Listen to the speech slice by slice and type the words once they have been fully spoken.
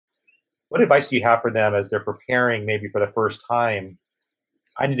what advice do you have for them as they're preparing maybe for the first time?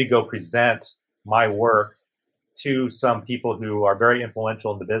 I need to go present my work to some people who are very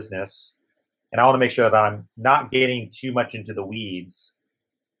influential in the business. And I want to make sure that I'm not getting too much into the weeds,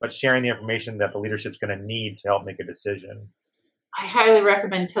 but sharing the information that the leadership's going to need to help make a decision. I highly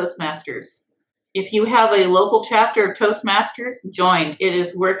recommend Toastmasters. If you have a local chapter of Toastmasters, join. It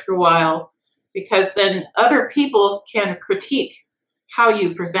is worth your while because then other people can critique how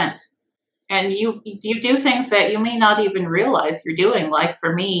you present. And you do things that you may not even realize you're doing. Like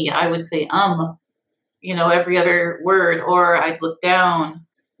for me, I would say every other word, or I'd look down.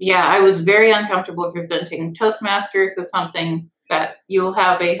 Yeah, I was very uncomfortable presenting. Toastmasters is something that you'll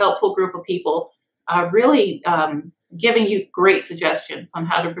have a helpful group of people really giving you great suggestions on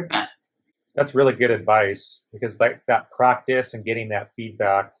how to present. That's really good advice because that practice and getting that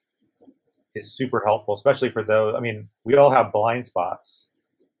feedback is super helpful, especially for those. I mean, we all have blind spots,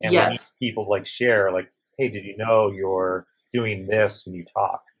 and we need Yes. people like share, like, hey, did you know you're doing this when you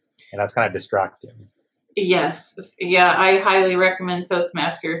talk? And that's kind of distracting. Yes. Yeah, I highly recommend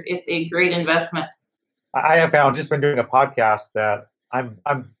Toastmasters. It's a great investment. I have found just when doing a podcast that I'm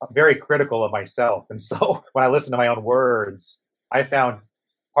very critical of myself, and so when I listen to my own words, I found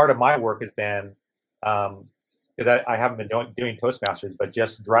part of my work has been because I haven't been doing Toastmasters, but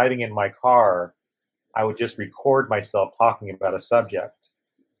just driving in my car, I would just record myself talking about a subject.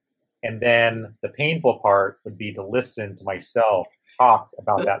 And then the painful part would be to listen to myself talk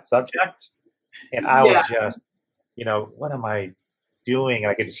about that subject. And I would Yeah. just, what am I doing?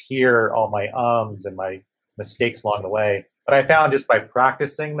 And I could just hear all my ums and my mistakes along the way. But I found just by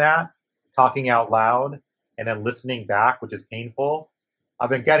practicing that, talking out loud, and then listening back, which is painful, I've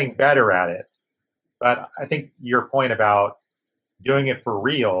been getting better at it. But I think your point about doing it for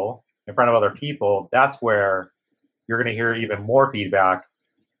real in front of other people, that's where you're going to hear even more feedback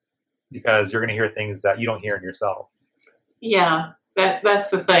because you're going to hear things that you don't hear in yourself. Yeah,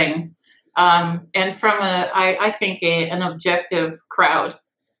 that's the thing. And from I think an objective crowd.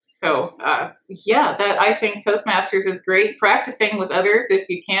 So yeah, that I think Toastmasters is great. Practicing with others if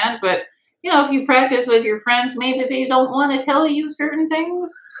you can, but if you practice with your friends, maybe they don't want to tell you certain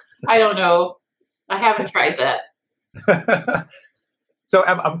things. I don't know. I haven't tried that. So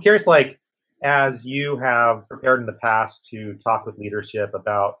I'm curious, like, as you have prepared in the past to talk with leadership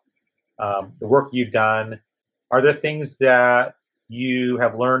about the work you've done, are there things that you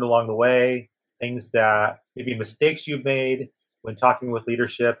have learned along the way, things that maybe mistakes you've made when talking with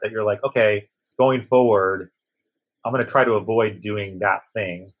leadership that you're like, okay, going forward, I'm going to try to avoid doing that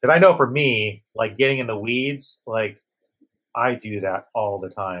thing? Because I know for me, like getting in the weeds, like I do that all the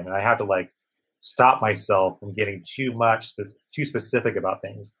time, and I have to like stop myself from getting too specific about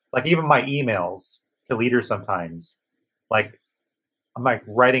things. Like even my emails to leaders sometimes, like I'm like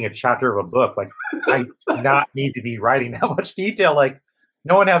writing a chapter of a book. Like I do not need to be writing that much detail. Like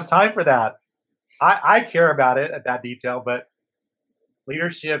no one has time for that. I care about it at that detail, but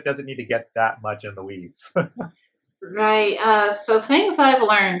leadership doesn't need to get that much in the weeds. Right. So things I've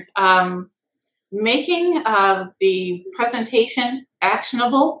learned, making the presentation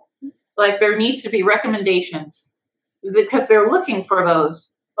actionable. Like there needs to be recommendations because they're looking for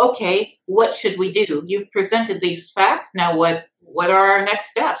those. Okay, what should we do? You've presented these facts. Now, what are our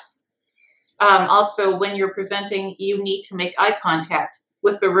next steps? Also, when you're presenting, you need to make eye contact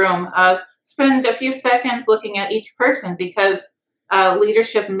with the room. Spend a few seconds looking at each person because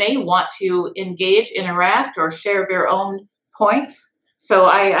leadership may want to engage, interact, or share their own points. So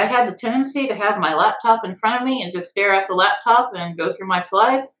I had the tendency to have my laptop in front of me and just stare at the laptop and go through my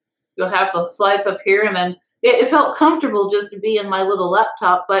slides. You'll have the slides up here, and then it felt comfortable just to be in my little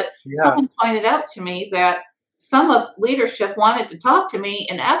laptop. But Yeah. someone pointed out to me that some of leadership wanted to talk to me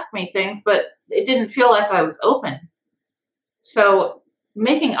and ask me things, but it didn't feel like I was open. So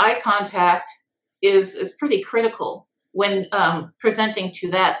making eye contact is pretty critical when presenting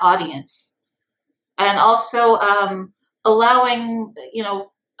to that audience, and also allowing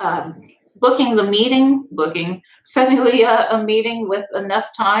booking the meeting, setting a meeting with enough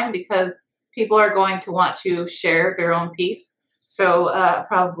time because people are going to want to share their own piece. So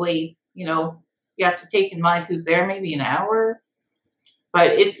probably you have to take in mind who's there, maybe an hour,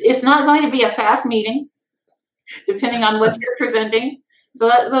 but it's not going to be a fast meeting depending on what you're presenting. So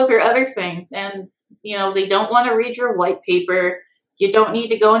those are other things, and they don't want to read your white paper. You don't need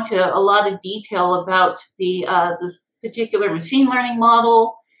to go into a lot of detail about the particular machine learning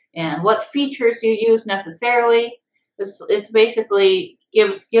model and what features you use necessarily. It's basically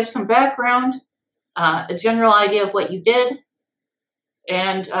give some background, a general idea of what you did,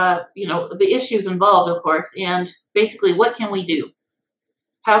 and the issues involved, of course, and basically what can we do.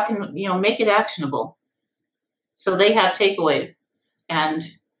 how can, make it actionable? So they have takeaways, and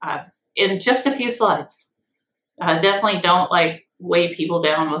in just a few slides. Definitely don't like weigh people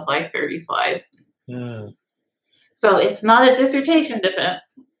down with like 30 slides. Mm. So it's not a dissertation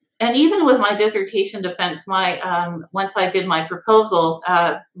defense. And even with my dissertation defense, once I did my proposal,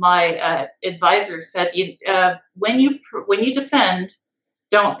 my advisor said, when you defend,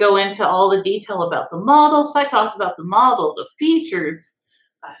 don't go into all the detail about the models. I talked about the model, the features,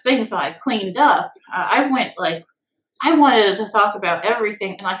 things I cleaned up. I wanted to talk about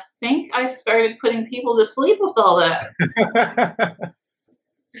everything, and I think I started putting people to sleep with all that.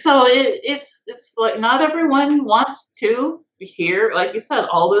 So it's like not everyone wants to hear, like you said,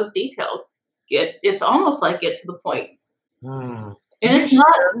 all those details. It's almost like get to the point. Mm. And it's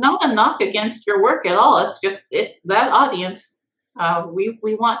not a knock against your work at all. It's that audience. We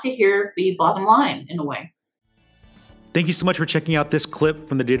want to hear the bottom line in a way. Thank you so much for checking out this clip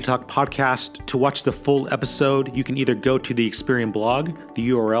from the Data Talk podcast. To watch the full episode, you can either go to the Experian blog. The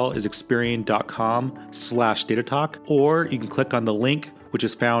URL is experian.com/datatalk, or you can click on the link, which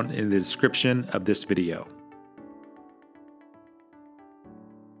is found in the description of this video.